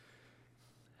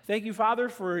Thank you, Father,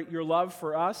 for your love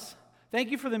for us. Thank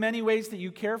you for the many ways that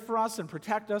you care for us and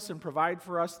protect us and provide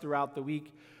for us throughout the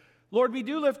week. Lord, we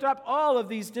do lift up all of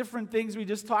these different things we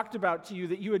just talked about to you,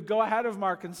 that you would go ahead of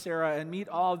Mark and Sarah and meet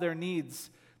all of their needs,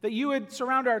 that you would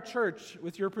surround our church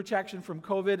with your protection from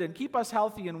COVID and keep us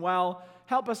healthy and well.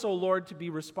 Help us, O Lord, to be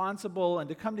responsible and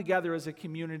to come together as a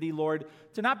community, Lord,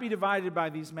 to not be divided by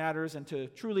these matters and to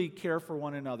truly care for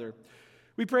one another.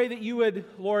 We pray that you would,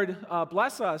 Lord,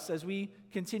 bless us as we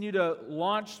continue to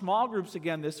launch small groups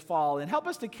again this fall and help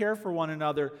us to care for one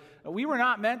another. We were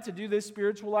not meant to do this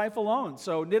spiritual life alone,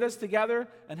 so knit us together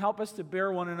and help us to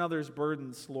bear one another's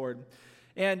burdens, Lord.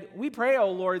 And we pray,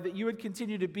 oh Lord, that you would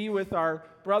continue to be with our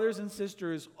brothers and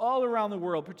sisters all around the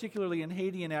world, particularly in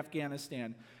Haiti and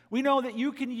Afghanistan. We know that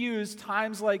you can use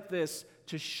times like this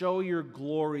to show your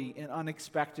glory in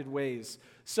unexpected ways.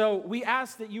 So we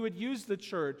ask that you would use the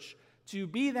church to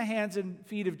be the hands and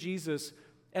feet of Jesus.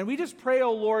 And we just pray,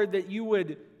 oh Lord, that you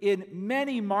would, in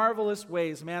many marvelous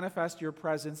ways, manifest your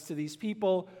presence to these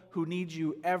people who need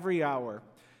you every hour.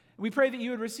 We pray that you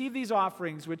would receive these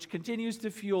offerings, which continues to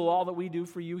fuel all that we do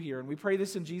for you here. And we pray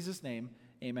this in Jesus' name.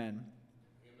 Amen.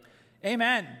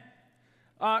 Amen.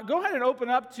 Go ahead and open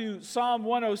up to Psalm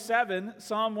 107.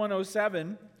 Psalm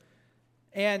 107.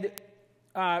 And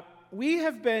we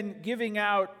have been giving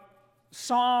out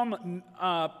Psalm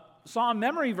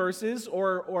memory verses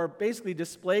or basically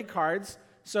display cards.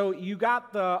 So you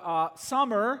got the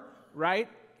summer, right,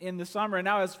 in the summer. And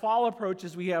now as fall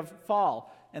approaches, we have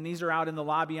fall. And these are out in the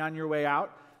lobby on your way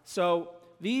out. So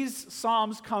these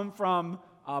Psalms come from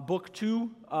Book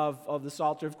 2 of the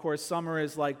Psalter. Of course, summer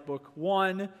is like Book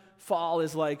 1. Fall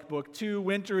is like Book 2.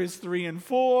 Winter is 3 and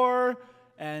 4.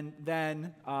 And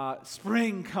then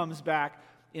spring comes back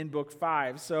in Book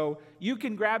 5. So you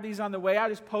can grab these on the way out.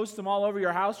 Just post them all over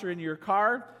your house or in your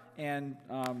car. And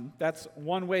that's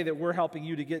one way that we're helping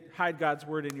you to hide God's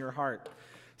Word in your heart.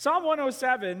 Psalm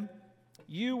 107,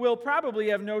 you will probably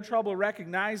have no trouble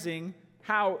recognizing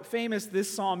how famous this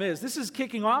psalm is. This is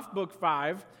kicking off Book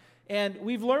 5. And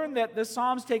we've learned that the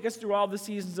Psalms take us through all the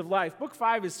seasons of life. Book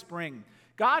 5 is spring.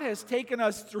 God has taken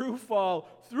us through fall,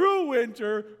 through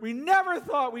winter. We never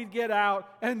thought we'd get out,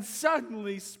 and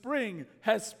suddenly spring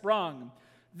has sprung.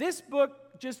 This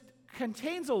book just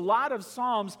contains a lot of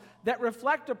psalms that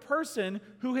reflect a person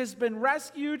who has been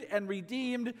rescued and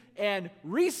redeemed and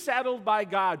resettled by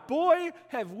God. Boy,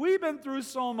 have we been through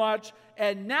so much,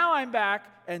 and now I'm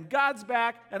back, and God's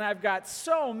back, and I've got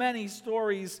so many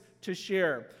stories to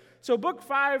share. So Book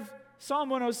 5,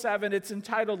 Psalm 107, it's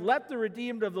entitled, Let the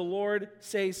Redeemed of the Lord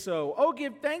Say So. Oh,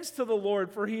 give thanks to the Lord,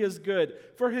 for he is good,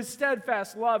 for his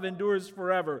steadfast love endures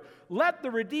forever. Let the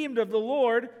redeemed of the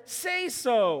Lord say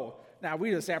so. Now,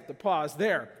 we just have to pause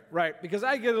there, right? Because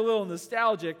I get a little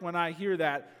nostalgic when I hear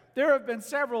that. There have been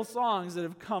several songs that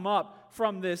have come up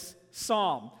from this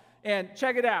psalm. And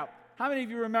check it out. How many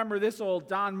of you remember this old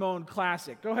Don Moen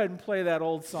classic? Go ahead and play that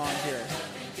old song here.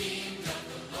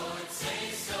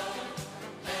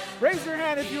 Raise your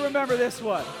hand if you remember this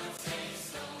one.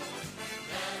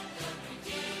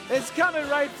 It's coming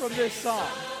right from this song,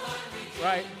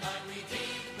 right?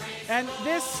 And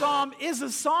this psalm is a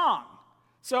song.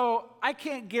 So I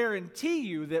can't guarantee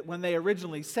you that when they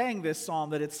originally sang this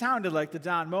psalm that it sounded like the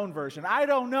Don Moen version. I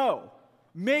don't know.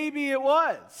 Maybe it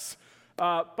was.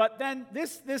 But then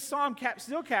this psalm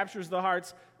still captures the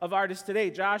hearts of artists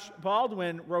today. Josh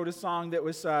Baldwin wrote a song that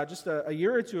was just a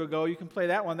year or two ago. You can play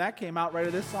that one. That came out right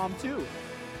at this psalm too.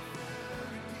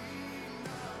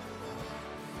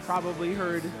 Probably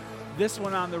heard this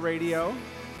one on the radio.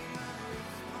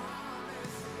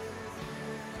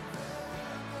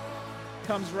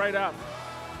 Comes right up.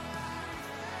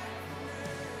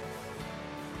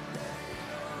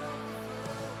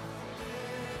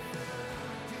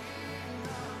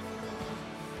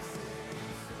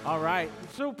 All right,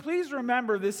 so please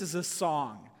remember this is a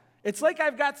song. It's like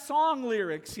I've got song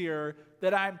lyrics here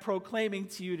that I'm proclaiming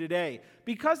to you today.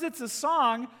 Because it's a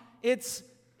song, it's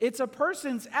a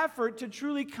person's effort to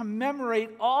truly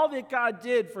commemorate all that God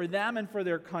did for them and for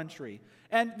their country.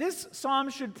 And this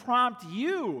psalm should prompt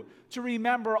you to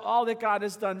remember all that God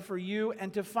has done for you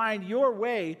and to find your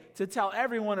way to tell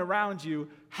everyone around you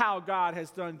how God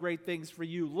has done great things for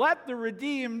you. Let the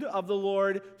redeemed of the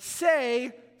Lord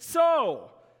say so.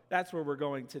 That's where we're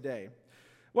going today.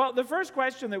 Well, the first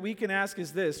question that we can ask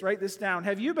is this. Write this down.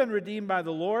 Have you been redeemed by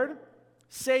the Lord?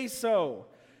 Say so.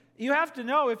 You have to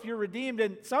know if you're redeemed,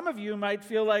 and some of you might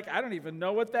feel like, I don't even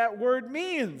know what that word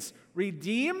means.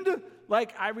 Redeemed?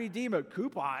 Like I redeem a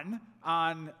coupon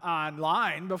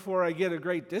online before I get a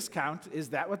great discount. Is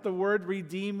that what the word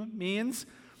redeem means?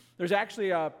 There's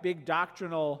actually a big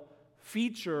doctrinal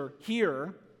feature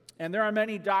here And there are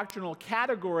many doctrinal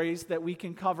categories that we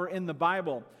can cover in the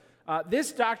Bible.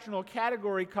 This doctrinal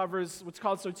category covers what's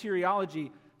called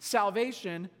soteriology,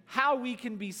 salvation, how we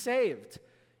can be saved.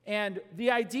 And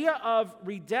the idea of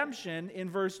redemption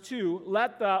in verse 2,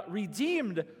 let the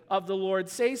redeemed of the Lord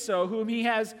say so, whom he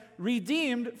has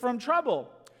redeemed from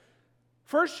trouble.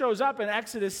 First shows up in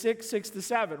Exodus 6,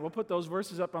 6-7. We'll put those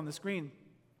verses up on the screen.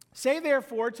 Say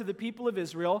therefore to the people of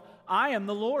Israel, I am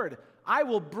the Lord. I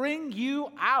will bring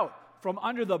you out from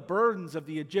under the burdens of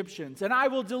the Egyptians, and I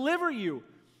will deliver you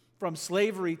from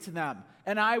slavery to them.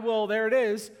 And I will, there it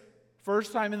is,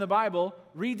 first time in the Bible,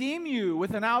 redeem you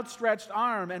with an outstretched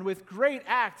arm and with great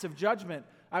acts of judgment.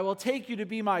 I will take you to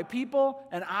be my people,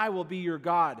 and I will be your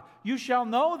God. You shall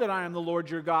know that I am the Lord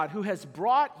your God, who has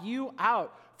brought you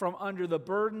out from under the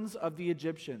burdens of the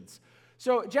Egyptians.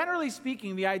 So generally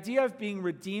speaking, the idea of being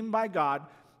redeemed by God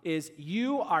is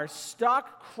you are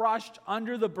stuck, crushed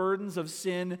under the burdens of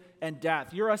sin and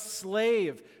death. You're a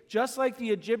slave, just like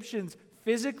the Egyptians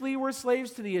physically were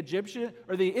slaves to the Egyptian,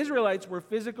 or the Israelites were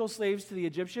physical slaves to the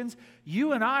Egyptians.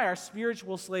 You and I are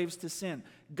spiritual slaves to sin.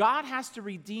 God has to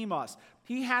redeem us.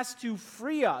 He has to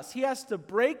free us. He has to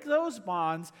break those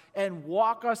bonds and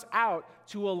walk us out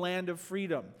to a land of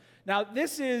freedom. Now,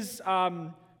 this is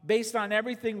based on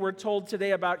everything we're told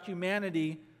today about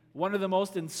humanity, one of the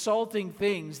most insulting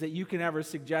things that you can ever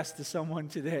suggest to someone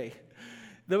today.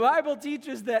 The Bible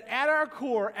teaches that at our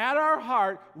core, at our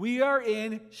heart, we are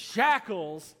in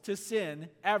shackles to sin,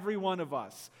 every one of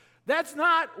us. That's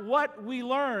not what we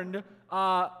learned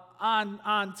on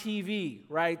TV,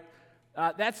 right?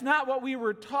 That's not what we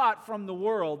were taught from the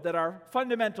world, that our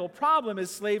fundamental problem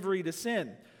is slavery to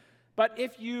sin. But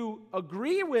if you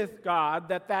agree with God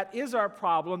that that is our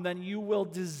problem, then you will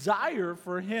desire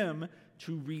for Him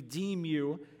to redeem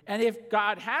you. And if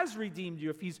God has redeemed you,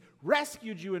 if He's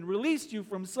rescued you and released you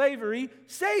from slavery,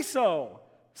 say so.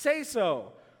 Say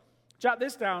so. Jot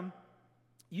this down.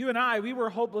 You and I, we were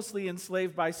hopelessly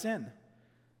enslaved by sin.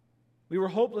 We were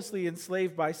hopelessly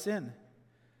enslaved by sin.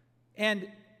 And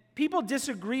people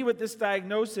disagree with this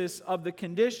diagnosis of the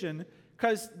condition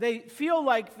because they feel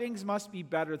like things must be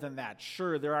better than that.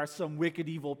 Sure, there are some wicked,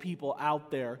 evil people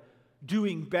out there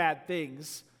doing bad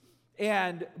things.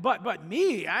 But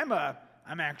me, I'm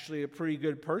actually a pretty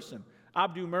good person.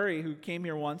 Abdu Murray, who came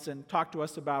here once and talked to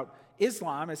us about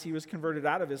Islam as he was converted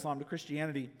out of Islam to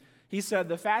Christianity, he said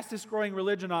the fastest growing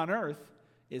religion on earth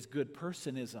is good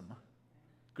personism.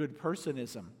 Good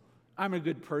personism. I'm a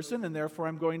good person and therefore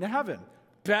I'm going to heaven.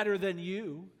 Better than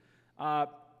you.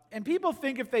 And people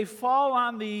think if they fall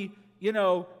on the,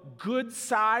 good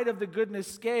side of the goodness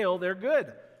scale, they're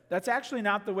good. That's actually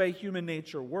not the way human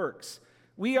nature works.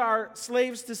 We are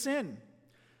slaves to sin.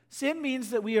 Sin means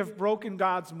that we have broken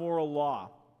God's moral law.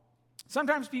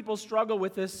 Sometimes people struggle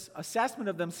with this assessment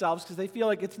of themselves because they feel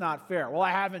like it's not fair. Well,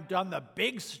 I haven't done the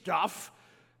big stuff,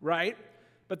 right?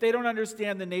 But they don't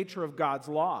understand the nature of God's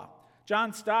law.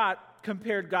 John Stott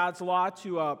compared God's law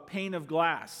to a pane of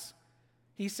glass.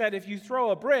 He said if you throw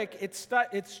a brick, it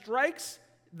strikes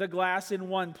the glass in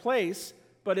one place,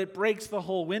 but it breaks the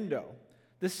whole window.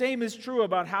 The same is true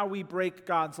about how we break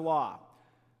God's law.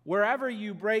 Wherever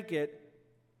you break it,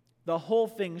 the whole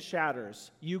thing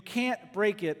shatters. You can't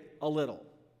break it a little.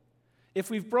 If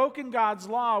we've broken God's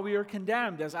law, we are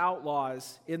condemned as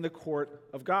outlaws in the court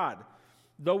of God.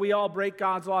 Though we all break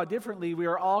God's law differently, we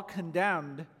are all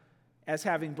condemned as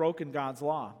having broken God's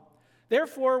law.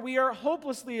 Therefore, we are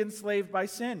hopelessly enslaved by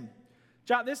sin.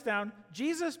 Jot this down.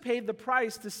 Jesus paid the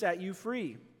price to set you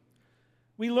free.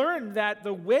 We learned that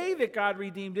the way that God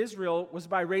redeemed Israel was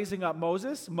by raising up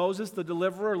Moses. Moses, the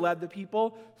deliverer, led the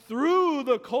people through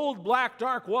the cold, black,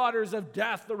 dark waters of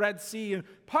death, the Red Sea, and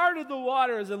parted the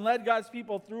waters and led God's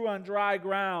people through on dry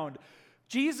ground.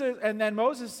 And then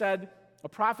Moses said, a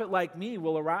prophet like me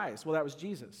will arise. Well, that was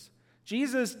Jesus.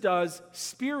 Jesus does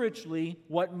spiritually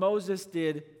what Moses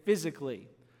did physically.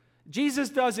 Jesus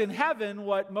does in heaven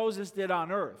what Moses did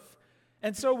on earth.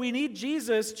 And so we need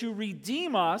Jesus to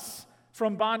redeem us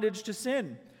from bondage to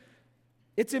sin.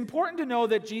 It's important to know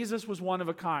that Jesus was one of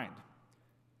a kind.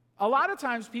 A lot of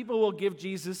times people will give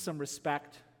Jesus some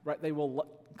respect, right? They will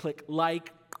click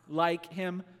like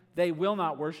him. They will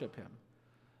not worship him.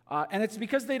 And it's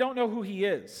because they don't know who he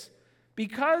is.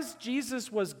 Because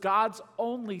Jesus was God's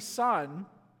only son,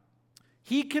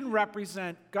 he can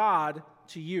represent God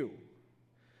to you.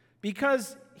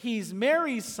 Because he's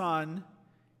Mary's son,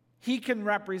 he can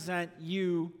represent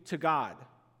you to God.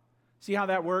 See how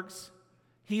that works?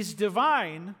 He's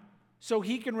divine, so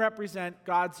he can represent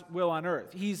God's will on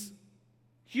earth. He's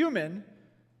human,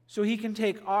 so he can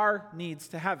take our needs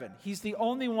to heaven. He's the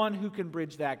only one who can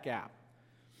bridge that gap.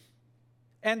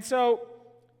 And so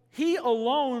he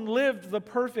alone lived the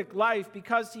perfect life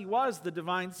because he was the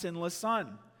divine sinless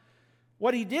Son.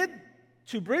 What he did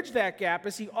to bridge that gap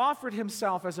is he offered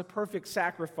himself as a perfect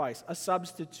sacrifice, a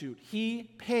substitute. He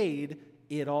paid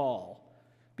it all.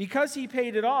 Because he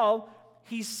paid it all,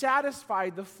 he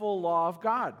satisfied the full law of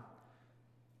God.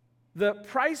 The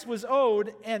price was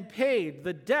owed and paid.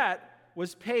 The debt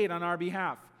was paid on our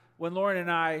behalf. When Lauren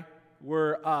and I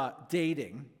were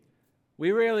dating,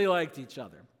 we really liked each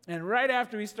other. And right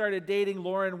after we started dating,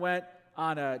 Lauren went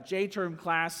on a J-term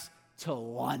class to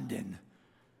London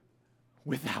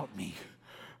without me.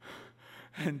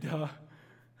 And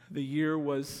the year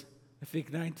was, I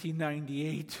think,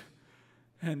 1998.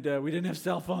 And we didn't have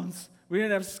cell phones. We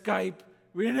didn't have Skype.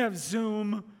 We didn't have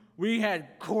Zoom. We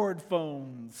had cord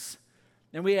phones.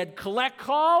 And we had collect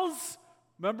calls.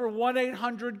 Remember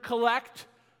 1-800-COLLECT?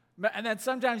 And then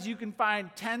sometimes you can find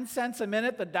 10 cents a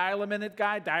minute, the dial-a-minute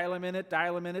guy, dial a minute,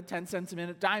 10 cents a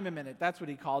minute, dime a minute. That's what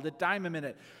he called it, dime a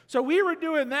minute. So we were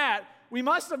doing that. We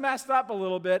must have messed up a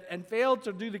little bit and failed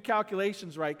to do the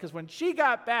calculations right, because when she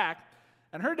got back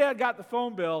and her dad got the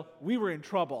phone bill, we were in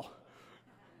trouble.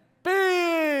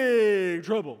 Big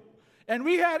trouble. And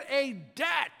we had a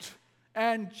debt.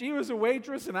 And she was a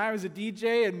waitress and I was a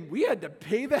DJ, and we had to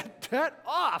pay that debt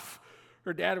off.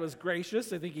 Her dad was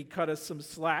gracious. I think he cut us some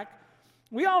slack.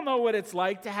 We all know what it's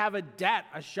like to have a debt,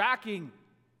 a shocking,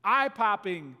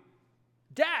 eye-popping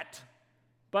debt.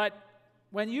 But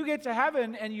when you get to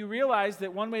heaven and you realize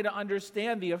that one way to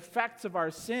understand the effects of our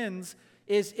sins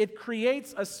is it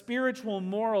creates a spiritual,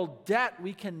 moral debt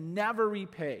we can never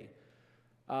repay.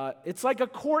 It's like a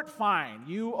court fine.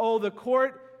 You owe the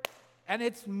court, and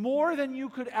it's more than you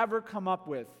could ever come up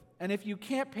with. And if you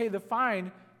can't pay the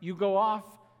fine, you go off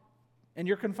and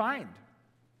you're confined.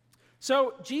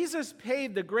 So Jesus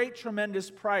paid the great, tremendous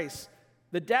price,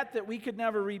 the debt that we could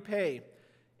never repay.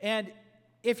 And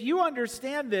if you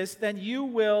understand this, then you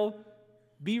will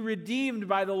be redeemed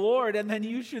by the Lord, and then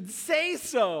you should say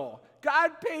so.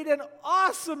 God paid an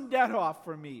awesome debt off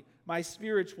for me, my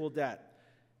spiritual debt.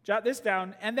 Jot this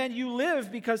down. And then you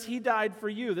live because he died for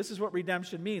you. This is what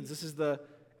redemption means. This is the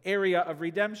area of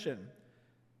redemption.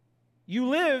 You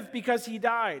live because he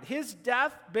died. His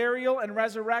death, burial, and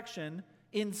resurrection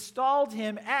installed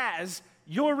him as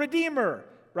your Redeemer,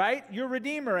 right? Your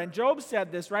Redeemer. And Job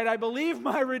said this, right? I believe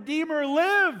my Redeemer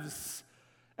lives.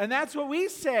 And that's what we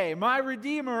say. My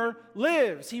Redeemer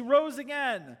lives. He rose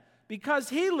again. Because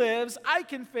he lives, I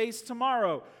can face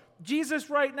tomorrow. Jesus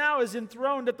right now is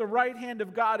enthroned at the right hand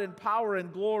of God in power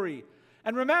and glory.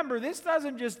 And remember, this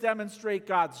doesn't just demonstrate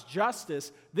God's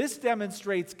justice. This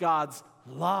demonstrates God's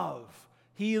love.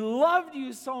 He loved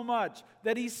you so much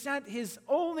that he sent his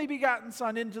only begotten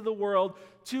Son into the world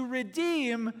to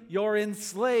redeem your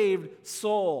enslaved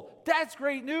soul. That's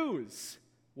great news.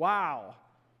 Wow.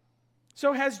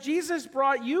 So has Jesus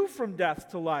brought you from death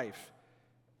to life?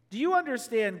 Do you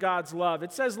understand God's love?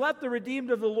 It says, let the redeemed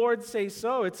of the Lord say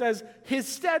so. It says, his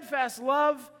steadfast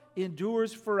love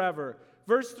endures forever.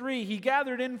 Verse 3, he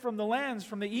gathered in from the lands,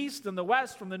 from the east and the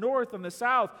west, from the north and the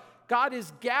south. God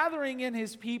is gathering in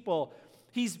his people.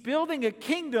 He's building a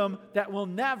kingdom that will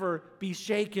never be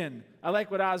shaken. I like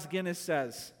what Os Guinness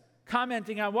says.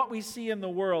 Commenting on what we see in the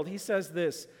world, he says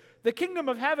this, the kingdom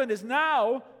of heaven is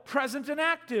now present and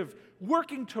active,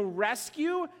 working to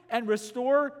rescue and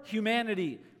restore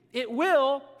humanity. It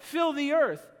will fill the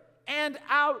earth and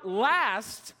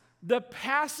outlast the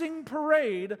passing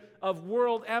parade of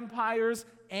world empires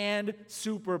and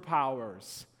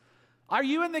superpowers. Are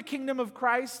you in the kingdom of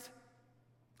Christ?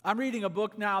 I'm reading a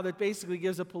book now that basically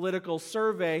gives a political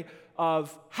survey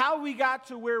of how we got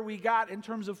to where we got in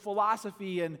terms of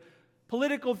philosophy and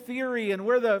political theory, and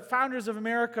where the founders of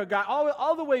America got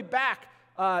all the way back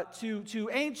to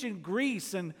ancient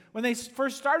Greece, and when they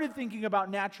first started thinking about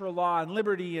natural law and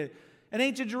liberty, and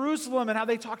ancient Jerusalem, and how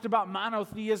they talked about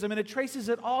monotheism, and it traces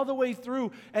it all the way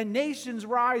through, and nations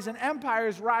rise and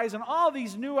empires rise, and all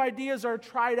these new ideas are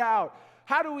tried out.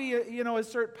 How do we,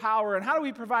 assert power, and how do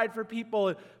we provide for people,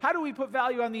 and how do we put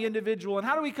value on the individual, and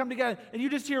how do we come together? And you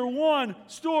just hear one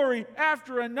story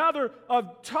after another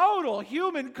of total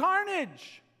human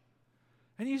carnage.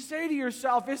 And you say to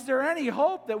yourself, is there any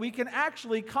hope that we can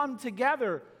actually come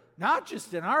together, not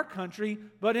just in our country,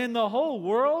 but in the whole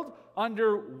world,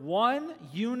 under one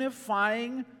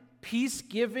unifying,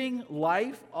 peace-giving,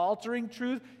 life-altering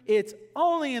truth? It's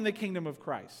only in the kingdom of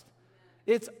Christ.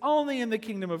 It's only in the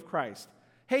kingdom of Christ.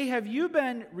 Hey, have you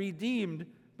been redeemed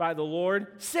by the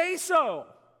Lord? Say so.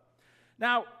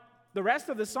 Now, the rest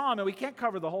of the psalm, and we can't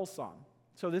cover the whole psalm,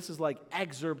 so this is like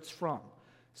excerpts from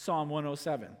Psalm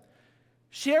 107.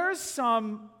 Shares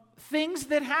some things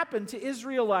that happened to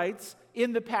Israelites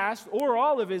in the past, or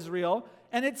all of Israel,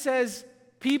 and it says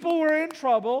people were in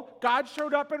trouble, God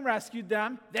showed up and rescued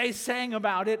them, they sang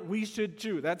about it, we should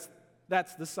too. That's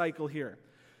the cycle here.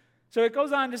 So it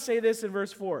goes on to say this in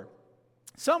verse 4.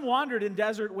 Some wandered in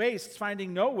desert wastes,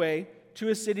 finding no way to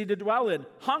a city to dwell in.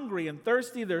 Hungry and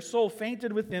thirsty, their soul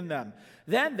fainted within them.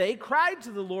 Then they cried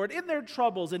to the Lord in their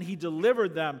troubles, and he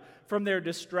delivered them from their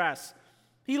distress.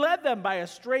 He led them by a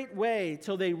straight way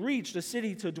till they reached a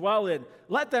city to dwell in.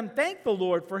 Let them thank the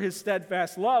Lord for his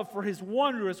steadfast love, for his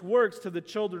wondrous works to the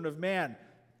children of man.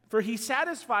 For he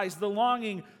satisfies the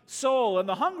longing soul, and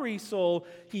the hungry soul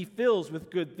he fills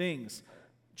with good things.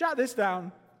 Jot this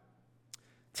down.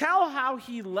 Tell how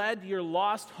he led your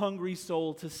lost, hungry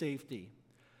soul to safety.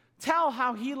 Tell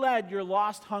how he led your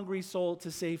lost, hungry soul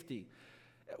to safety.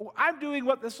 I'm doing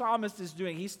what the psalmist is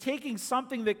doing. He's taking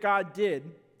something that God did,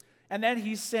 and then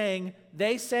he's saying,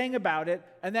 they sang about it,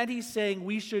 and then he's saying,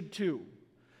 we should too.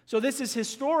 So this is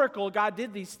historical. God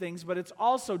did these things, but it's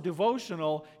also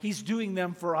devotional. He's doing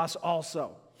them for us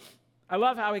also. I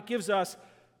love how it gives us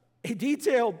a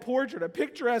detailed portrait, a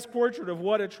picturesque portrait of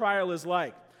what a trial is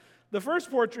like. The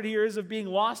first portrait here is of being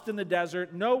lost in the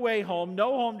desert, no way home,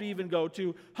 no home to even go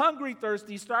to, hungry,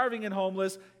 thirsty, starving, and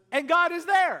homeless, and God is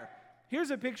there.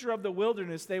 Here's a picture of the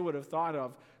wilderness they would have thought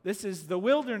of. This is the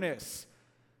wilderness.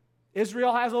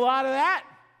 Israel has a lot of that.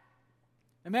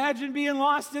 Imagine being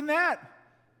lost in that.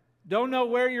 Don't know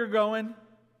where you're going.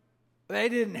 They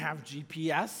didn't have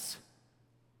GPS.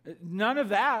 None of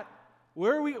that.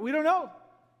 Where are we? We don't know.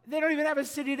 They don't even have a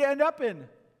city to end up in.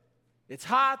 It's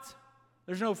hot.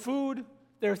 There's no food.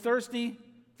 They're thirsty.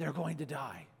 They're going to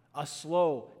die. A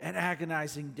slow and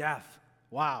agonizing death.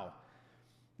 Wow.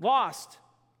 Lost,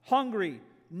 hungry,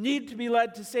 need to be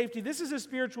led to safety. This is a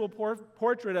spiritual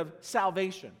portrait of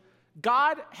salvation.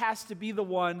 God has to be the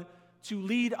one to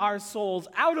lead our souls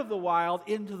out of the wild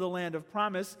into the land of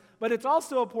promise, but it's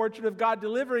also a portrait of God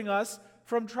delivering us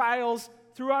from trials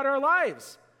throughout our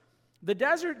lives. The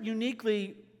desert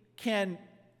uniquely can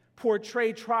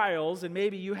portray trials, and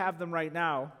maybe you have them right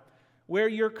now, where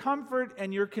your comfort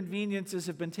and your conveniences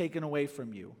have been taken away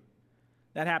from you.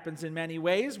 That happens in many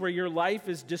ways, where your life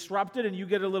is disrupted and you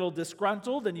get a little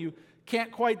disgruntled and you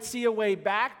can't quite see a way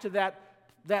back to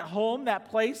that home, that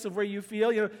place of where you feel.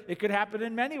 It could happen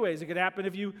in many ways. It could happen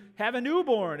if you have a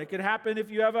newborn. It could happen if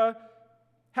you have a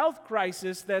health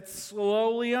crisis that's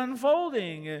slowly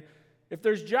unfolding. If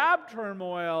there's job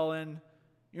turmoil and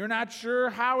you're not sure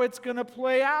how it's going to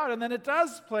play out, and then it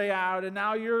does play out, and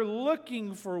now you're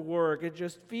looking for work. It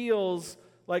just feels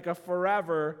like a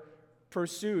forever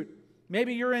pursuit.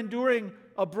 Maybe you're enduring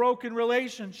a broken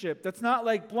relationship that's not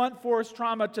like blunt force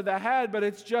trauma to the head, but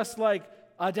it's just like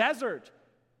a desert,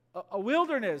 a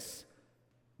wilderness.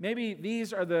 Maybe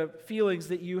these are the feelings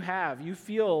that you have. You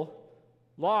feel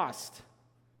lost.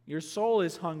 Your soul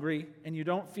is hungry, and you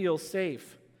don't feel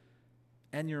safe,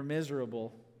 and you're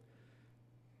miserable.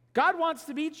 God wants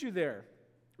to meet you there.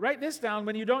 Write this down: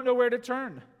 when you don't know where to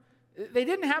turn. They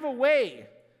didn't have a way.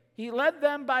 He led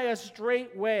them by a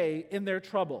straight way in their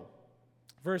trouble.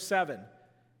 Verse 7.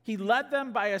 He led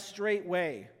them by a straight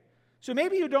way. So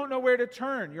maybe you don't know where to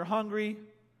turn. You're hungry.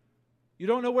 You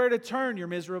don't know where to turn. You're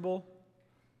miserable.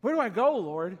 Where do I go,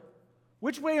 Lord?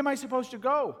 Which way am I supposed to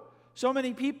go? So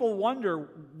many people wonder,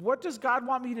 what does God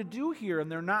want me to do here?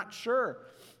 And they're not sure.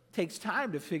 It takes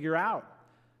time to figure out.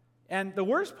 And the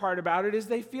worst part about it is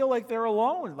they feel like they're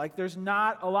alone, like there's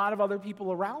not a lot of other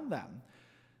people around them.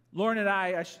 Lauren and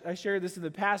I shared this in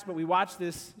the past, but we watched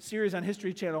this series on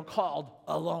History Channel called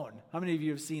Alone. How many of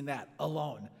you have seen that?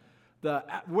 Alone.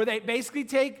 Where they basically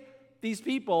take these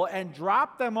people and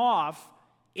drop them off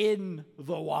in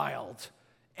the wild.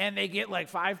 And they get like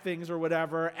 5 things or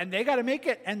whatever, and they got to make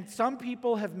it. And some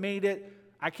people have made it.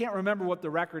 I can't remember what the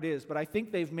record is, but I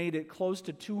think they've made it close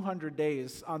to 200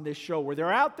 days on this show where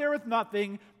they're out there with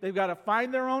nothing. They've got to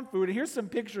find their own food. And here's some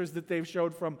pictures that they've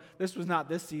showed from, this was not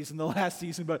this season, the last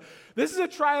season, but this is a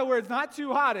trial where it's not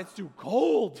too hot, it's too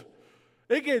cold.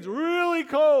 It gets really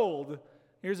cold.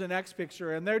 Here's the next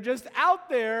picture, and they're just out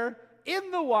there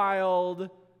in the wild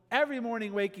every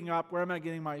morning waking up. Where am I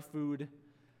getting my food?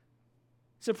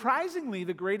 Surprisingly,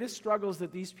 the greatest struggles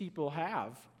that these people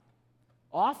have,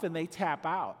 often they tap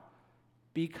out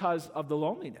because of the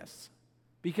loneliness,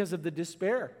 because of the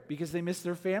despair, because they miss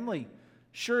their family.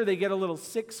 Sure, they get a little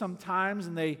sick sometimes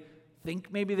and they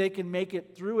think maybe they can make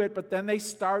it through it, but then they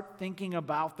start thinking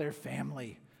about their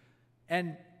family.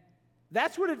 And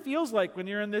that's what it feels like when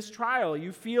you're in this trial.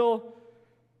 You feel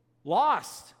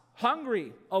lost,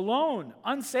 hungry, alone,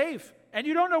 unsafe, and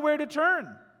you don't know where to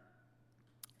turn.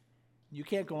 You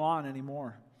can't go on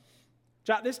anymore.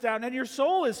 Jot this down. And your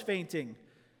soul is fainting.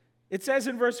 It says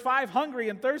in verse 5, hungry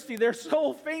and thirsty, their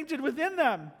soul fainted within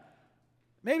them.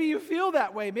 Maybe you feel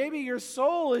that way. Maybe your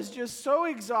soul is just so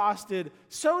exhausted,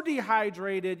 so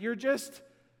dehydrated. You're just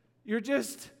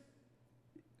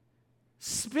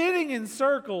spinning in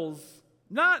circles,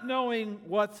 not knowing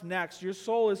what's next. Your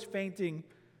soul is fainting,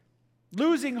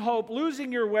 losing hope,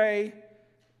 losing your way.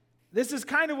 This is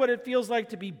kind of what it feels like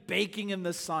to be baking in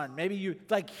the sun. Maybe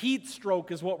like heat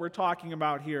stroke is what we're talking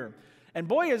about here. And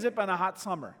boy, has it been a hot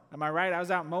summer. Am I right? I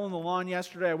was out mowing the lawn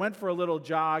yesterday. I went for a little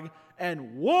jog,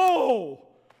 and whoa!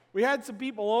 We had some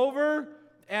people over,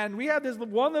 and we had this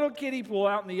one little kiddie pool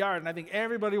out in the yard, and I think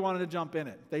everybody wanted to jump in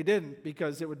it. They didn't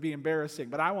because it would be embarrassing,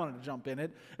 but I wanted to jump in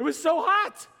it. It was so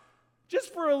hot,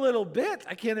 just for a little bit.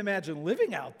 I can't imagine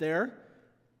living out there.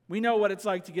 We know what it's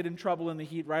like to get in trouble in the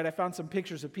heat, right? I found some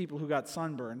pictures of people who got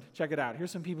sunburned. Check it out.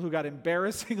 Here's some people who got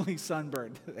embarrassingly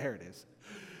sunburned. There it is.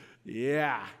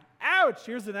 Yeah. Ouch!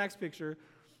 Here's the next picture.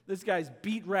 This guy's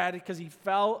beat red because he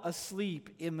fell asleep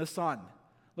in the sun.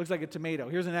 Looks like a tomato.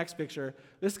 Here's the next picture.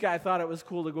 This guy thought it was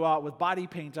cool to go out with body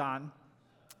paint on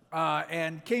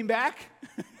and came back.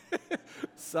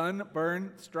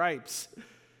 Sunburn stripes.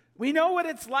 We know what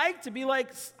it's like to be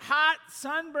like hot,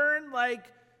 sunburned,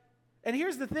 and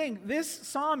here's the thing. This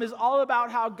psalm is all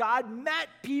about how God met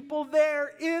people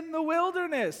there in the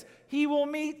wilderness. He will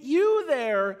meet you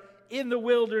there in the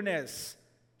wilderness.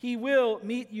 He will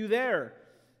meet you there.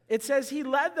 It says he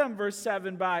led them, verse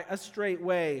 7, by a straight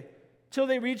way till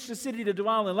they reached a city to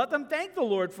dwell in. Let them thank the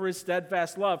Lord for his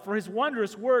steadfast love, for his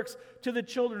wondrous works to the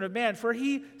children of man. For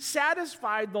he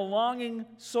satisfied the longing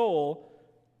soul,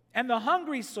 and the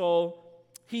hungry soul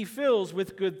he fills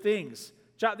with good things.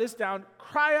 Jot this down.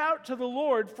 Cry out to the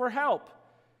Lord for help.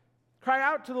 Cry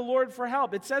out to the Lord for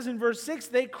help. It says in verse 6,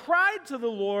 they cried to the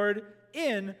Lord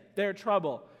in their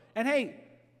trouble. And hey,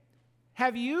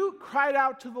 have you cried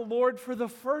out to the Lord for the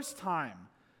first time?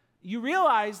 You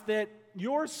realize that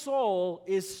your soul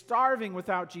is starving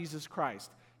without Jesus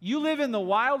Christ. You live in the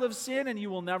wild of sin and you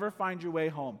will never find your way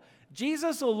home.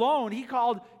 Jesus alone,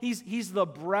 he's the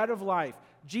bread of life.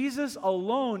 Jesus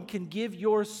alone can give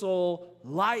your soul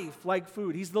life like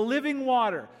food. He's the living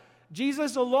water.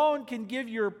 Jesus alone can give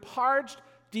your parched,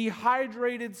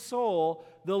 dehydrated soul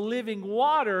the living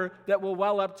water that will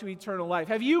well up to eternal life.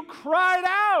 Have you cried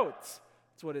out?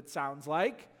 That's what it sounds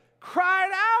like.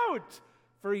 Cried out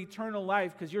for eternal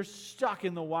life because you're stuck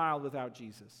in the wild without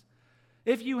Jesus.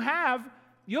 If you have,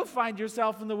 you'll find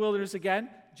yourself in the wilderness again.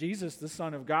 Jesus, the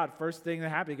Son of God, first thing that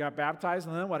happened, he got baptized,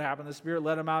 and then what happened? The Spirit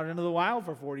led him out into the wild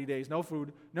for 40 days. No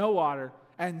food, no water,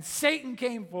 and Satan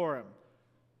came for him.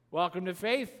 Welcome to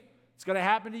faith. It's going to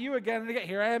happen to you again and again.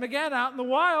 Here I am again out in the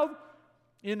wild.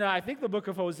 In, I think, the book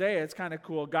of Hosea, it's kind of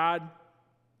cool. God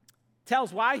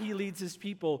tells why he leads his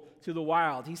people to the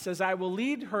wild. He says, I will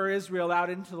lead her, Israel, out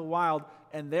into the wild,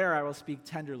 and there I will speak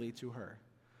tenderly to her.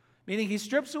 Meaning he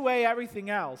strips away everything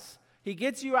else. He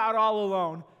gets you out all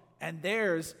alone, and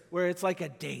there's where it's like a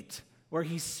date, where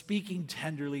he's speaking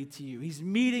tenderly to you. He's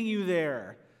meeting you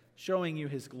there, showing you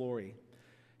his glory.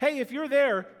 Hey, if you're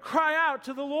there, cry out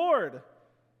to the Lord.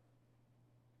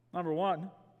 Number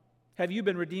one, have you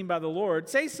been redeemed by the Lord?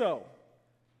 Say so.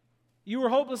 You were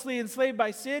hopelessly enslaved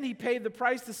by sin. He paid the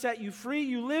price to set you free.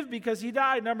 You live because he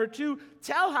died. Number two,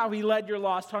 tell how he led your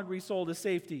lost, hungry soul to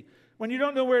safety. When you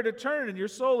don't know where to turn and your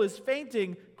soul is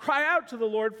fainting, cry out to the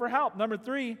Lord for help. Number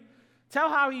three, tell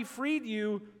how he freed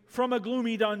you from a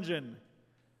gloomy dungeon.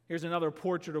 Here's another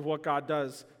portrait of what God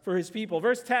does for his people.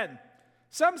 Verse 10,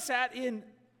 some sat in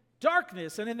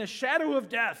darkness and in the shadow of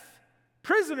death,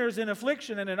 prisoners in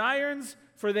affliction and in irons,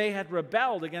 for they had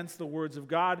rebelled against the words of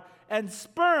God and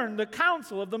spurned the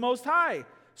counsel of the Most High.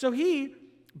 So he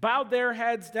bowed their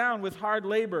heads down with hard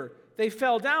labor. They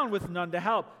fell down with none to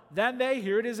help. Then they,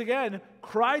 here it is again,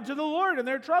 cried to the Lord in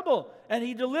their trouble, and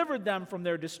he delivered them from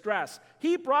their distress.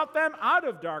 He brought them out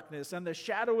of darkness, and the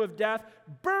shadow of death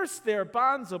burst their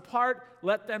bonds apart.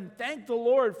 Let them thank the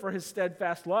Lord for his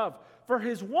steadfast love, for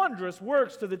his wondrous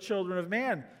works to the children of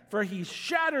man. For he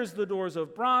shatters the doors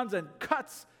of bronze and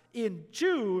cuts in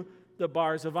two the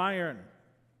bars of iron.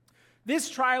 This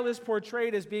trial is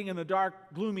portrayed as being in the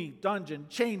dark, gloomy dungeon,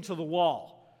 chained to the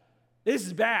wall. This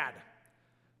is bad.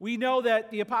 We know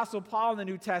that the Apostle Paul in the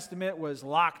New Testament was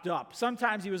locked up.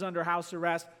 Sometimes he was under house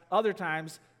arrest. Other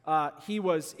times he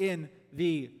was in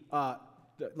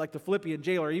like the Philippian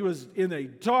jailer. He was in a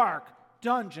dark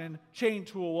dungeon chained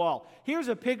to a wall. Here's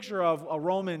a picture of a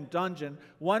Roman dungeon,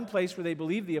 one place where they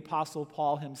believe the Apostle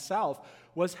Paul himself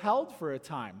was held for a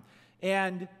time.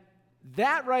 And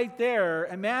that right there,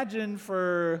 imagine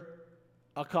for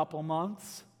a couple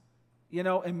months,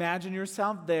 imagine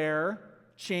yourself there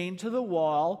chained to the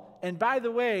wall. And by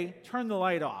the way, turn the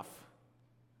light off,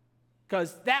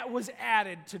 because that was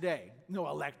added today. No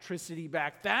electricity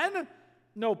back then,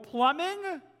 no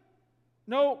plumbing,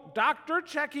 no doctor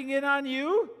checking in on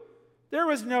you. There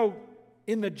was no,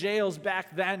 in the jails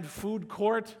back then, food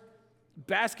court,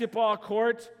 basketball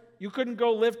court. You couldn't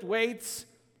go lift weights.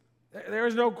 There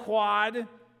was no quad.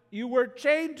 You were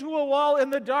chained to a wall in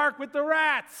the dark with the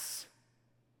rats.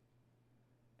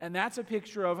 And that's a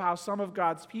picture of how some of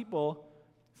God's people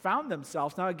found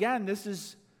themselves. Now, again, this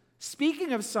is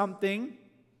speaking of something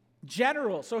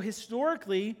general. So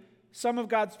historically, some of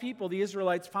God's people, the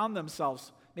Israelites, found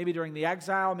themselves maybe during the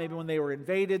exile, maybe when they were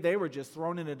invaded, they were just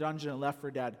thrown in a dungeon and left for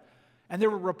dead. And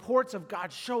there were reports of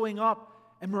God showing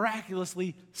up and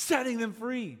miraculously setting them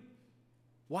free.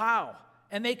 Wow.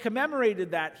 And they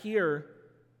commemorated that here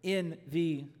in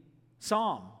the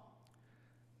psalm.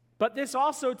 But this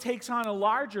also takes on a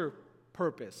larger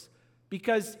purpose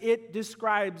because it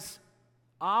describes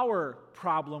our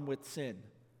problem with sin.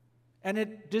 And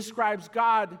it describes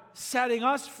God setting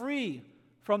us free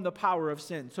from the power of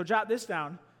sin. So jot this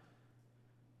down.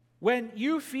 When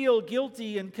you feel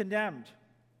guilty and condemned,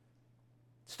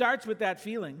 starts with that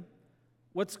feeling.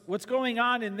 What's going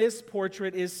on in this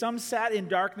portrait is some sat in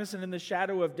darkness and in the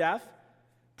shadow of death,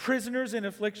 prisoners in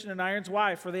affliction and irons.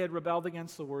 Why? For they had rebelled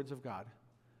against the words of God.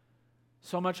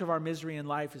 So much of our misery in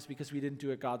life is because we didn't do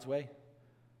it God's way.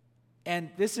 And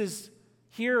this is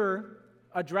here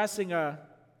addressing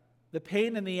the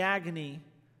pain and the agony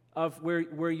of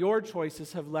where your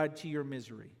choices have led to your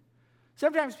misery.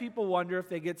 Sometimes people wonder if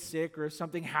they get sick or if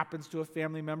something happens to a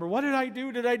family member. What did I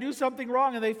do? Did I do something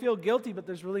wrong? And they feel guilty, but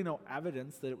there's really no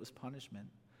evidence that it was punishment.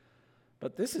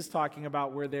 But this is talking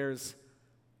about where there's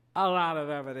a lot of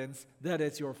evidence that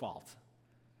it's your fault.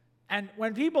 And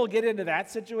when people get into that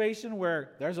situation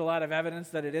where there's a lot of evidence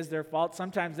that it is their fault,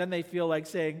 sometimes then they feel like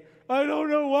saying, I don't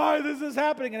know why this is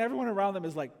happening. And everyone around them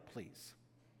is like, please,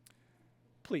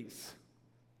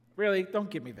 really, don't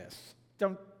give me this.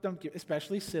 Don't give,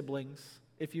 especially siblings,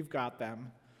 if you've got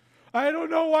them. I don't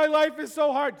know why life is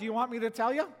so hard. Do you want me to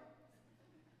tell you?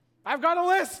 I've got a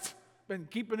list. Been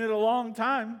keeping it a long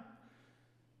time.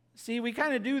 See, we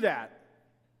kind of do that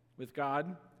with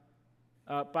God.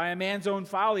 By a man's own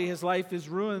folly, his life is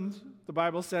ruined, the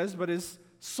Bible says, but his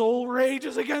soul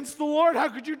rages against the Lord. How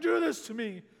could you do this to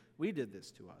me? We did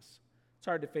this to us. It's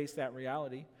hard to face that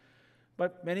reality.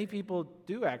 But many people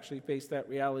do actually face that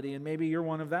reality, and maybe you're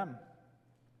one of them.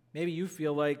 Maybe you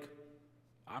feel like,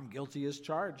 I'm guilty as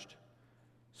charged.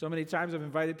 So many times I've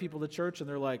invited people to church, and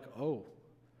they're like, oh,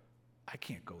 I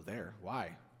can't go there.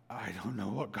 Why? I don't know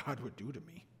what God would do to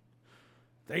me.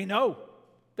 They know.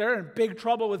 They're in big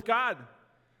trouble with God.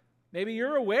 Maybe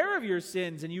you're aware of your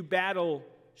sins, and you battle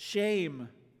shame,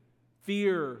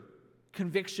 fear,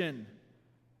 conviction,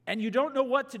 and you don't know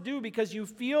what to do because you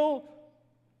feel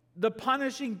the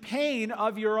punishing pain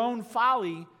of your own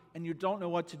folly, and you don't know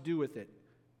what to do with it.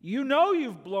 You know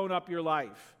you've blown up your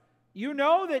life. You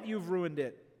know that you've ruined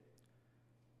it.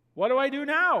 What do I do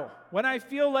now when I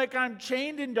feel like I'm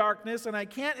chained in darkness and I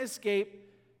can't escape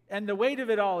and the weight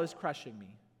of it all is crushing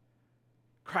me?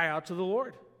 Cry out to the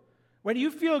Lord. When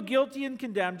you feel guilty and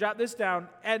condemned, jot this down,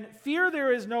 and fear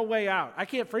there is no way out. I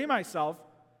can't free myself.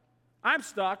 I'm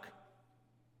stuck.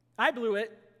 I blew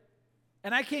it,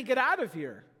 and I can't get out of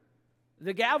here.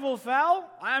 The gavel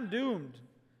fell, I'm doomed.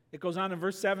 It goes on in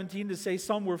verse 17 to say,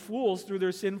 some were fools through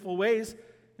their sinful ways,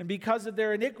 and because of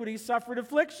their iniquities suffered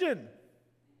affliction.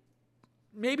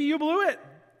 Maybe you blew it.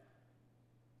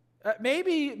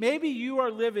 Maybe you are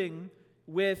living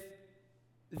with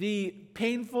the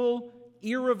painful,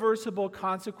 irreversible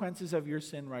consequences of your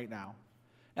sin right now.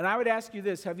 And I would ask you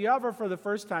this, have you ever for the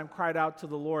first time cried out to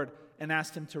the Lord and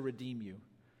asked Him to redeem you?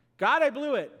 God, I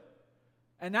blew it,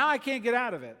 and now I can't get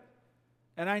out of it,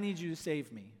 and I need you to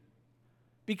save me.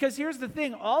 Because here's the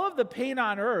thing, all of the pain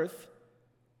on earth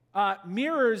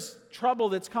mirrors trouble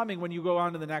that's coming when you go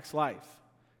on to the next life.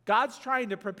 God's trying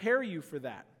to prepare you for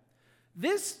that.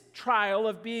 This trial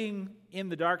of being in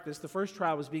the darkness, the first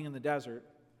trial was being in the desert,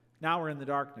 now we're in the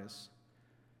darkness,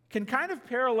 can kind of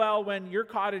parallel when you're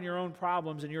caught in your own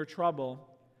problems and your trouble.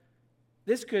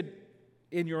 This could,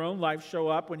 in your own life, show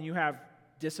up when you have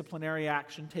disciplinary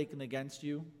action taken against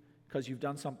you because you've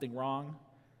done something wrong.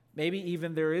 Maybe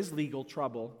even there is legal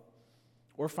trouble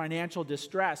or financial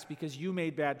distress because you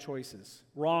made bad choices,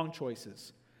 wrong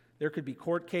choices. There could be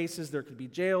court cases, there could be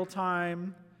jail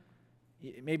time.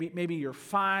 Maybe you're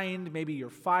fined, maybe you're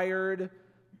fired.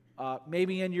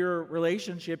 Maybe in your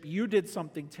relationship you did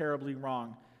something terribly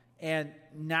wrong, and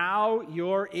now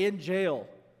you're in jail.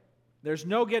 There's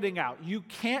no getting out. You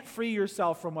can't free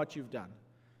yourself from what you've done.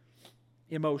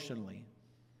 emotionally.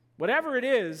 Whatever it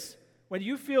is, when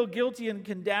you feel guilty and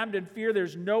condemned and fear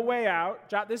there's no way out,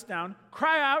 jot this down,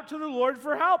 cry out to the Lord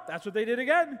for help. That's what they did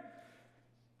again.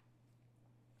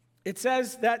 It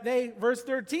says that they, verse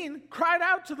 13, cried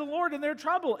out to the Lord in their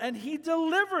trouble, and he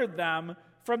delivered them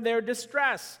from their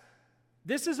distress.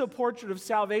 This is a portrait of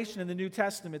salvation in the New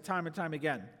Testament time and time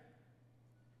again.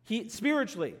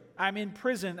 Spiritually, I'm in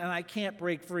prison and I can't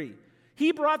break free.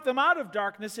 He brought them out of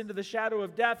darkness into the shadow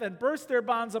of death and burst their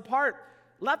bonds apart.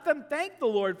 Let them thank the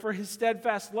Lord for his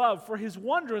steadfast love, for his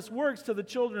wondrous works to the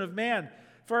children of man.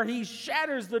 For he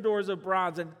shatters the doors of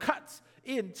bronze and cuts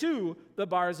into the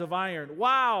bars of iron.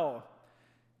 Wow.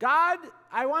 God,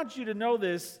 I want you to know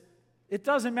this. It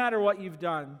doesn't matter what you've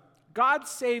done. God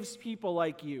saves people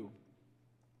like you.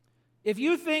 If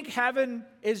you think heaven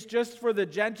is just for the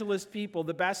gentlest people,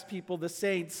 the best people, the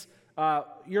saints,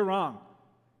 you're wrong.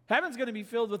 Heaven's going to be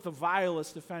filled with the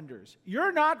vilest offenders.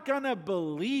 You're not going to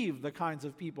believe the kinds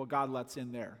of people God lets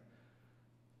in there.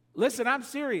 Listen, I'm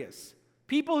serious.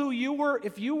 People who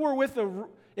if you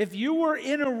were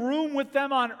in a room with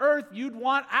them on earth, you'd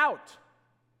want out.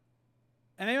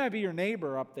 And they might be your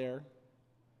neighbor up there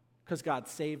because God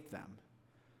saved them.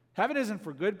 Heaven isn't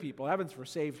for good people. Heaven's for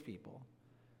saved people.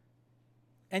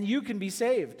 And you can be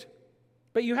saved.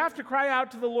 But you have to cry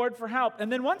out to the Lord for help. And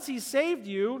then once He saved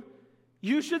you,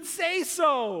 you should say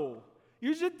so.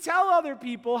 You should tell other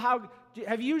people how.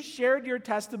 Have you shared your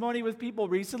testimony with people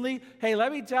recently? Hey,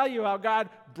 let me tell you how God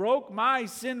broke my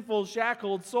sinful,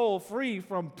 shackled soul free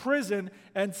from prison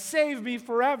and saved me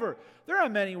forever. There are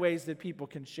many ways that people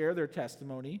can share their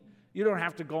testimony. You don't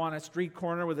have to go on a street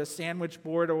corner with a sandwich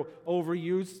board over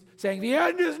you saying, the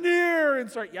end is near, and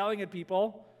start yelling at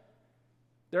people.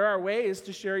 There are ways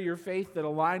to share your faith that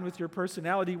align with your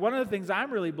personality. One of the things I'm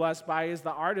really blessed by is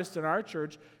the artists in our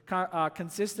church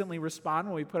consistently respond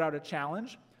when we put out a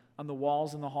challenge on the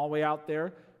walls in the hallway out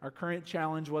there. Our current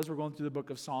challenge was we're going through the book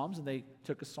of Psalms, and they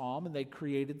took a psalm and they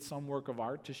created some work of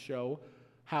art to show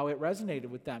how it resonated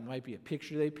with them. It might be a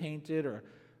picture they painted or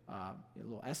a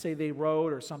little essay they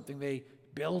wrote or something they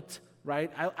built,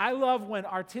 right? I love when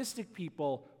artistic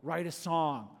people write a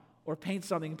song or paint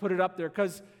something and put it up there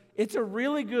because it's a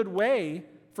really good way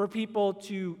for people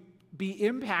to be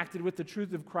impacted with the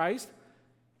truth of Christ,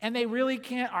 and they really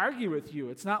can't argue with you.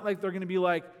 It's not like they're going to be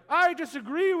like, I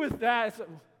disagree with that. It's like,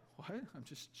 what? I'm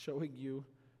just showing you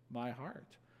my heart.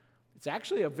 It's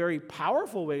actually a very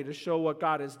powerful way to show what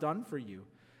God has done for you.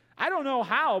 I don't know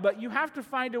how, but you have to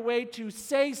find a way to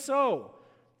say so.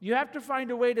 You have to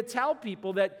find a way to tell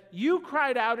people that you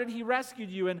cried out and He rescued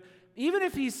you. And even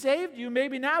if He saved you,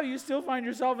 maybe now you still find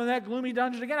yourself in that gloomy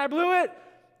dungeon again. I blew it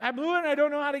and I don't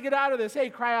know how to get out of this.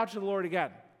 Hey, cry out to the Lord again.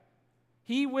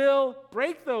 He will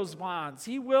break those bonds.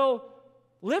 He will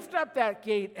lift up that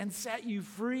gate and set you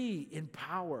free in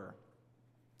power.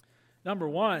 Number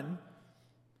one,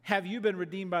 have you been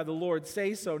redeemed by the Lord?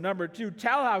 Say so. Number two,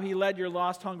 tell how He led your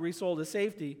lost, hungry soul to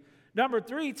safety. Number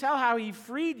three, tell how He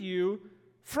freed you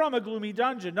from a gloomy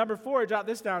dungeon. Number four, jot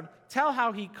this down. Tell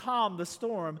how He calmed the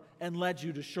storm and led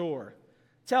you to shore.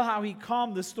 Tell how He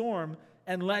calmed the storm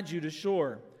and led you to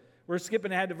shore. We're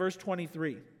skipping ahead to verse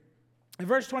 23. In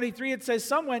verse 23, it says,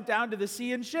 some went down to the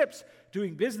sea in ships,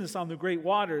 doing business on the great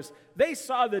waters. They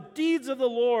saw the deeds of the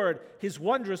Lord, His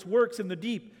wondrous works in the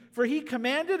deep. For He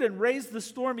commanded and raised the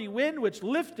stormy wind, which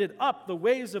lifted up the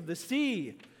waves of the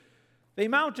sea. They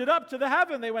mounted up to the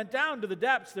heaven. They went down to the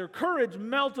depths. Their courage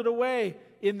melted away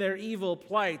in their evil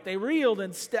plight. They reeled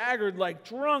and staggered like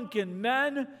drunken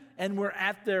men and were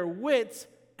at their wits'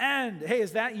 end. Hey,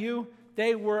 is that you?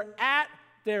 They were at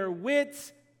their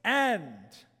wits' end.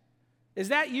 Is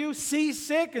that you,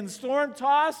 seasick and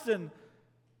storm-tossed? And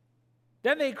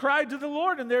then they cried to the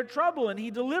Lord in their trouble, and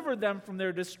He delivered them from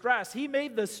their distress. He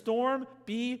made the storm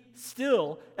be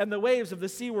still, and the waves of the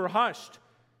sea were hushed.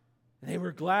 And they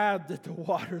were glad that the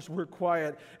waters were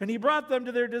quiet, and He brought them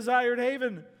to their desired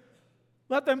haven.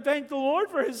 Let them thank the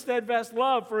Lord for His steadfast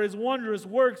love, for His wondrous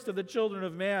works to the children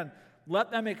of man.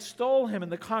 Let them extol Him in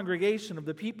the congregation of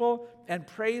the people and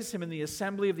praise Him in the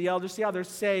assembly of the elders. See how they're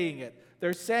saying it.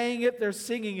 They're saying it, they're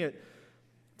singing it.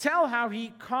 Tell how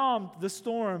He calmed the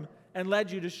storm and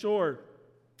led you to shore.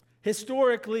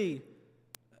 Historically,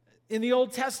 in the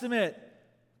Old Testament,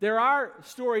 there are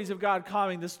stories of God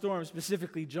calming the storm,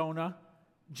 specifically Jonah.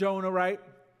 Jonah, right,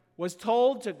 was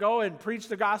told to go and preach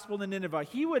the gospel to Nineveh.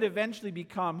 He would eventually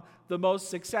become the most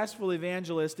successful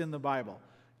evangelist in the Bible.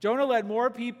 Jonah led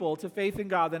more people to faith in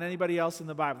God than anybody else in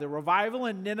the Bible. The revival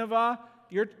in Nineveh,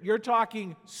 you're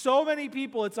talking so many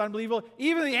people, it's unbelievable.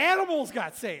 Even the animals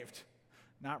got saved.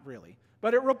 Not really.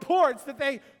 But it reports that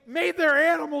they made their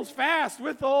animals fast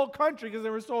with the whole country because they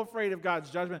were so afraid of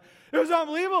God's judgment. It was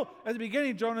unbelievable. At the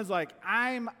beginning, Jonah's like,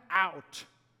 I'm out.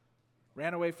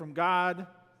 Ran away from God,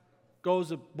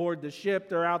 goes aboard the ship.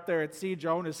 They're out there at sea.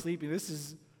 Jonah's sleeping. This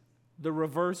is the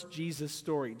reverse Jesus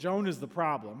story. Jonah's the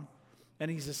problem,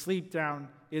 and he's asleep down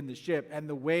in the ship. And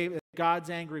the wave, God's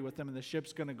angry with him, and the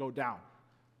ship's going to go down.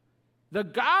 The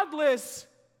godless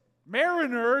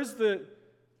mariners,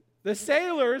 the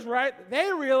sailors, right,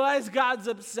 they realize God's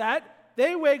upset.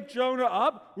 They wake Jonah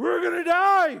up. We're going to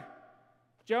die.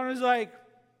 Jonah's like,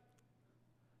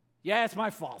 yeah, it's my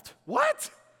fault. What?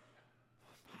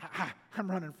 I'm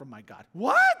running from my God.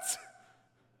 What?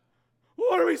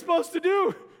 What are we supposed to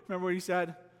do? Remember what he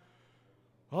said?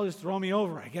 Well, just throw me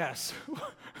over, I guess.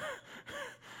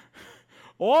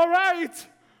 All right.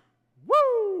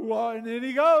 Woo! And then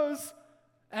he goes.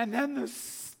 And then the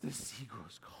sea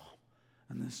grows calm.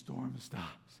 And the storm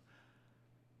stops.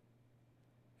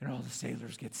 And all the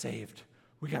sailors get saved.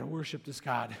 We got to worship this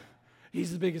God.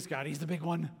 He's the biggest God. He's the big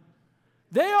one.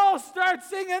 They all start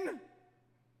singing.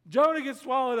 Jonah gets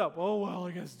swallowed up. Oh, well,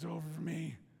 I guess it's over for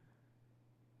me.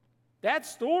 That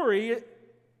story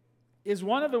is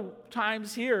one of the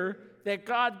times here that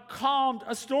God calmed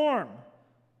a storm.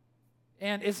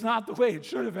 And it's not the way it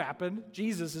should have happened.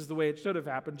 Jesus is the way it should have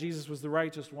happened. Jesus was the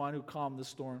righteous one who calmed the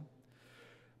storm.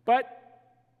 But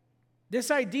this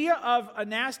idea of a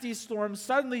nasty storm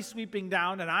suddenly sweeping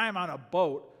down, and I'm on a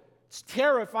boat. It's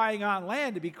terrifying on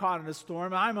land to be caught in a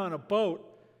storm. I'm on a boat,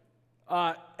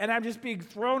 and I'm just being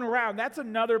thrown around. That's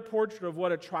another portrait of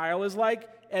what a trial is like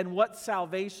and what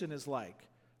salvation is like.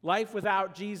 Life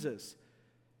without Jesus.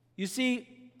 You see,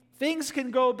 things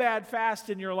can go bad fast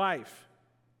in your life.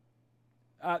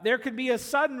 There could be a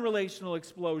sudden relational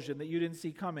explosion that you didn't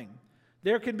see coming.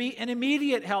 There can be an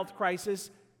immediate health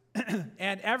crisis,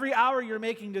 and every hour you're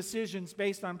making decisions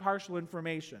based on partial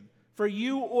information, for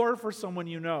you or for someone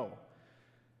you know.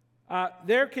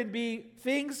 There can be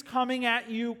things coming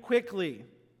at you quickly.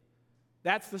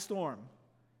 That's the storm.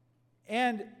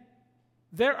 And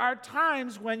there are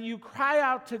times when you cry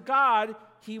out to God,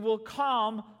 He will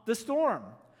calm the storm.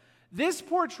 This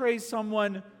portrays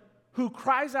someone who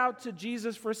cries out to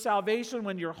Jesus for salvation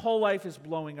when your whole life is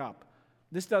blowing up.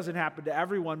 This doesn't happen to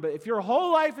everyone, but if your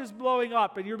whole life is blowing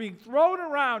up and you're being thrown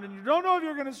around and you don't know if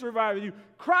you're going to survive, and you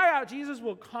cry out, Jesus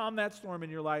will calm that storm in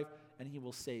your life and He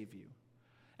will save you.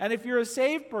 And if you're a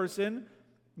saved person,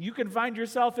 you can find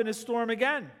yourself in a storm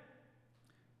again.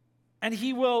 And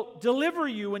He will deliver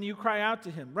you when you cry out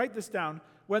to Him. Write this down.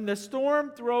 When the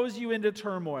storm throws you into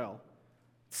turmoil,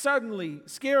 suddenly,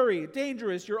 scary,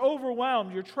 dangerous, you're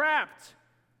overwhelmed, you're trapped,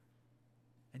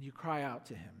 and you cry out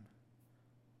to Him.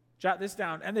 Jot this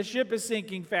down. And the ship is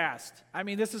sinking fast. I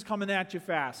mean, this is coming at you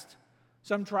fast.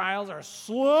 Some trials are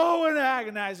slow and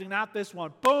agonizing, not this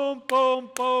one. Boom, boom,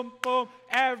 boom, boom.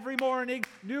 Every morning,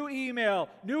 new email,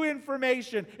 new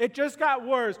information. It just got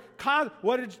worse.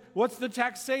 What's the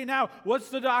text say now? What's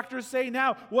the doctor say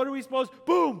now? What are we supposed?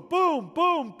 Boom, boom,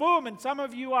 boom, boom. And some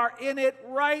of you are in it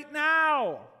right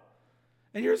now.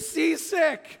 And you're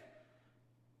seasick.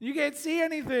 You can't see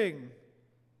anything.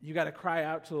 You got to cry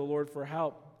out to the Lord for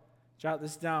help. Jot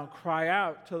this down. Cry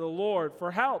out to the Lord for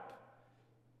help.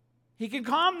 He can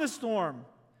calm the storm.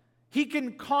 He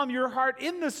can calm your heart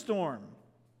in the storm.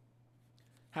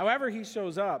 However He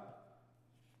shows up,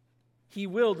 He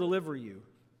will deliver you.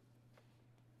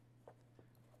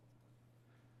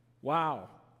 Wow.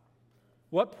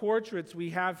 What portraits we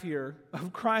have here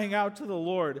of crying out to the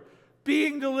Lord,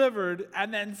 being delivered,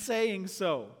 and then saying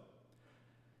so.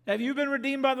 Have you been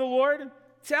redeemed by the Lord?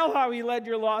 Tell how He led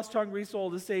your lost, hungry soul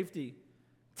to safety.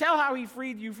 Tell how He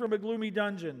freed you from a gloomy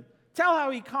dungeon. Tell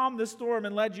how He calmed the storm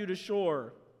and led you to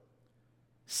shore,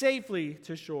 safely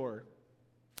to shore.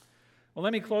 Well,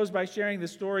 let me close by sharing the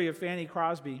story of Fanny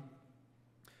Crosby.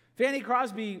 Fanny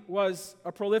Crosby was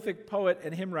a prolific poet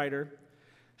and hymn writer.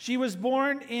 She was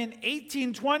born in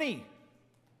 1820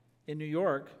 in New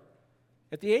York.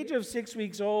 At the age of 6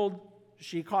 weeks old,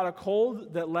 she caught a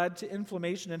cold that led to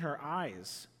inflammation in her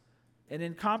eyes. An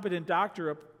incompetent doctor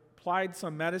applied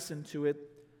some medicine to it,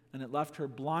 and it left her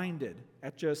blinded.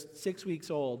 At just 6 weeks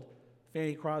old,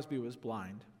 Fanny Crosby was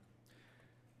blind.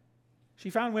 She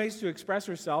found ways to express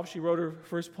herself. She wrote her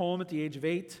first poem at the age of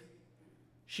 8.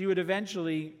 She would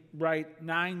eventually write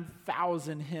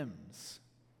 9,000 hymns,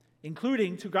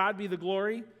 including To God Be the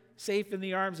Glory, Safe in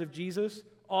the Arms of Jesus,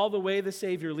 All the Way the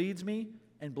Savior Leads Me,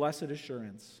 and Blessed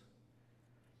Assurance.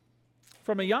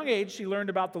 From a young age, she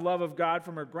learned about the love of God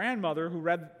from her grandmother, who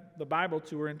read the Bible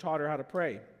to her and taught her how to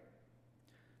pray.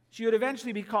 She would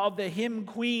eventually be called the hymn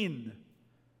queen.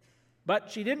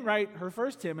 But she didn't write her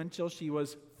first hymn until she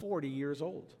was 40 years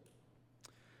old.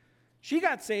 She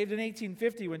got saved in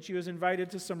 1850 when she was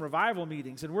invited to some revival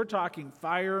meetings, and we're talking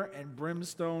fire and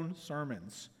brimstone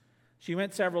sermons. She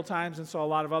went several times and saw a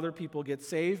lot of other people get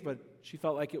saved, but she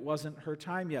felt like it wasn't her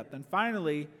time yet. Then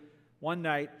finally, one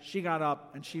night, she got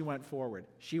up and she went forward.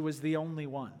 She was the only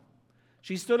one.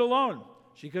 She stood alone.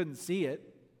 She couldn't see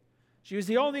it. She was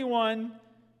the only one.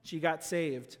 She got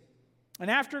saved. And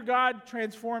after God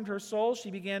transformed her soul, she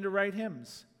began to write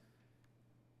hymns.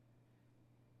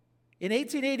 In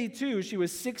 1882, she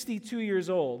was 62 years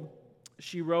old.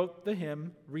 She wrote the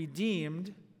hymn,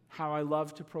 "Redeemed, How I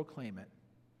Love to Proclaim It,"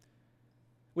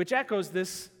 which echoes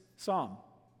this psalm.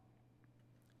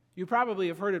 You probably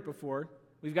have heard it before.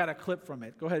 We've got a clip from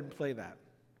it. Go ahead and play that.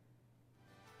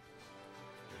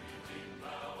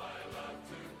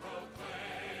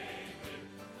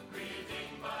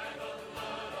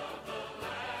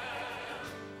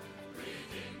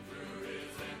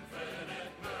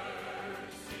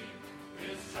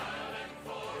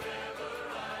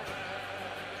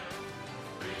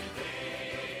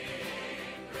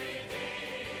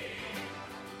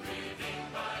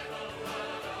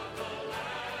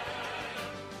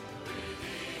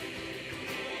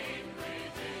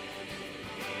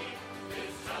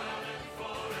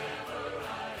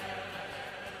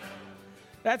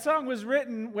 That song was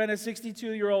written when a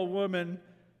 62-year-old woman,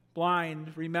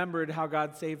 blind, remembered how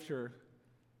God saved her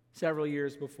several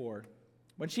years before.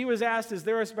 When she was asked, "Is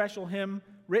there a special hymn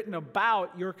written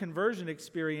about your conversion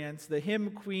experience?" the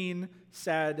hymn queen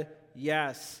said,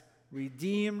 "Yes,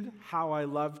 redeemed, how I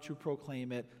love to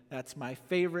proclaim it. That's my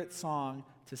favorite song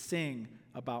to sing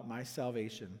about my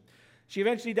salvation." She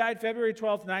eventually died February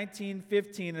 12th,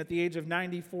 1915, and at the age of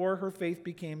 94, her faith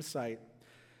became sight.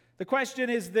 The question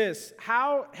is this: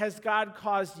 how has God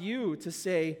caused you to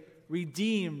say,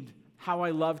 "Redeemed, how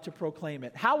I love to proclaim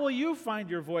it"? How will you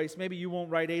find your voice? Maybe you won't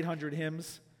write 800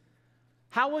 hymns.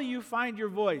 How will you find your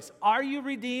voice? Are you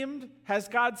redeemed? Has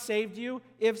God saved you?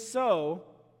 If so,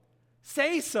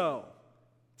 say so.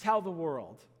 Tell the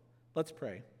world. Let's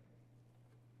pray.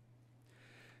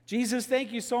 Jesus,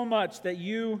 thank you so much that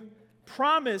you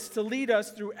promise to lead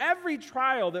us through every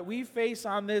trial that we face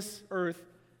on this earth,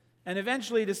 and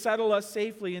eventually to settle us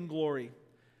safely in glory.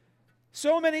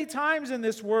 So many times in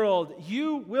this world,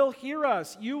 you will hear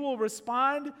us, you will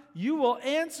respond, you will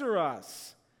answer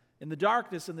us in the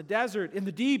darkness, in the desert, in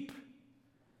the deep.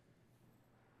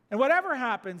 And whatever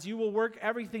happens, you will work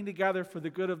everything together for the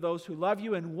good of those who love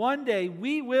you, and one day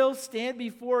we will stand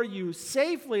before you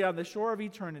safely on the shore of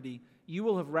eternity. You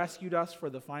will have rescued us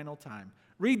for the final time.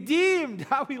 Redeemed,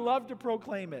 how we love to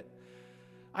proclaim it.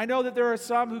 I know that there are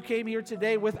some who came here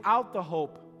today without the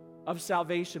hope of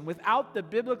salvation, without the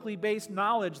biblically based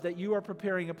knowledge that you are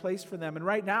preparing a place for them. And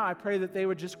right now, I pray that they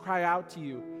would just cry out to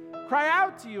you. Cry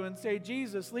out to you and say,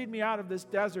 "Jesus, lead me out of this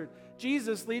desert.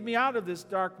 Jesus, lead me out of this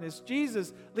darkness.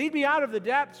 Jesus, lead me out of the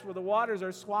depths where the waters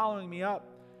are swallowing me up.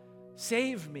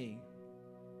 Save me."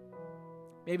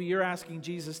 Maybe you're asking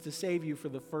Jesus to save you for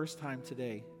the first time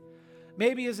today.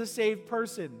 Maybe as a saved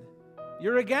person,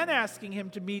 you're again asking him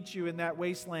to meet you in that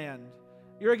wasteland.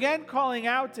 You're again calling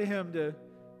out to him to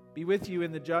be with you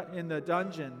in the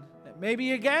dungeon.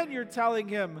 Maybe again you're telling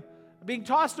him, "I'm being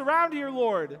tossed around here,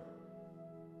 Lord."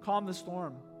 Calm the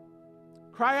storm.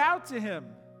 Cry out to him.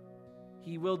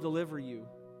 He will deliver you.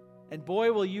 And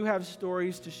boy, will you have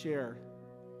stories to share.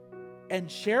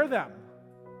 And share them.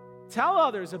 Tell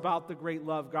others about the great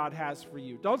love God has for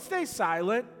you. Don't stay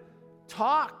silent.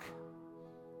 Talk.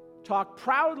 Talk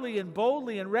proudly and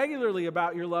boldly and regularly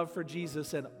about your love for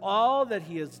Jesus and all that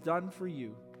he has done for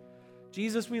you.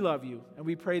 Jesus, we love you, and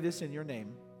we pray this in your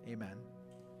name. Amen.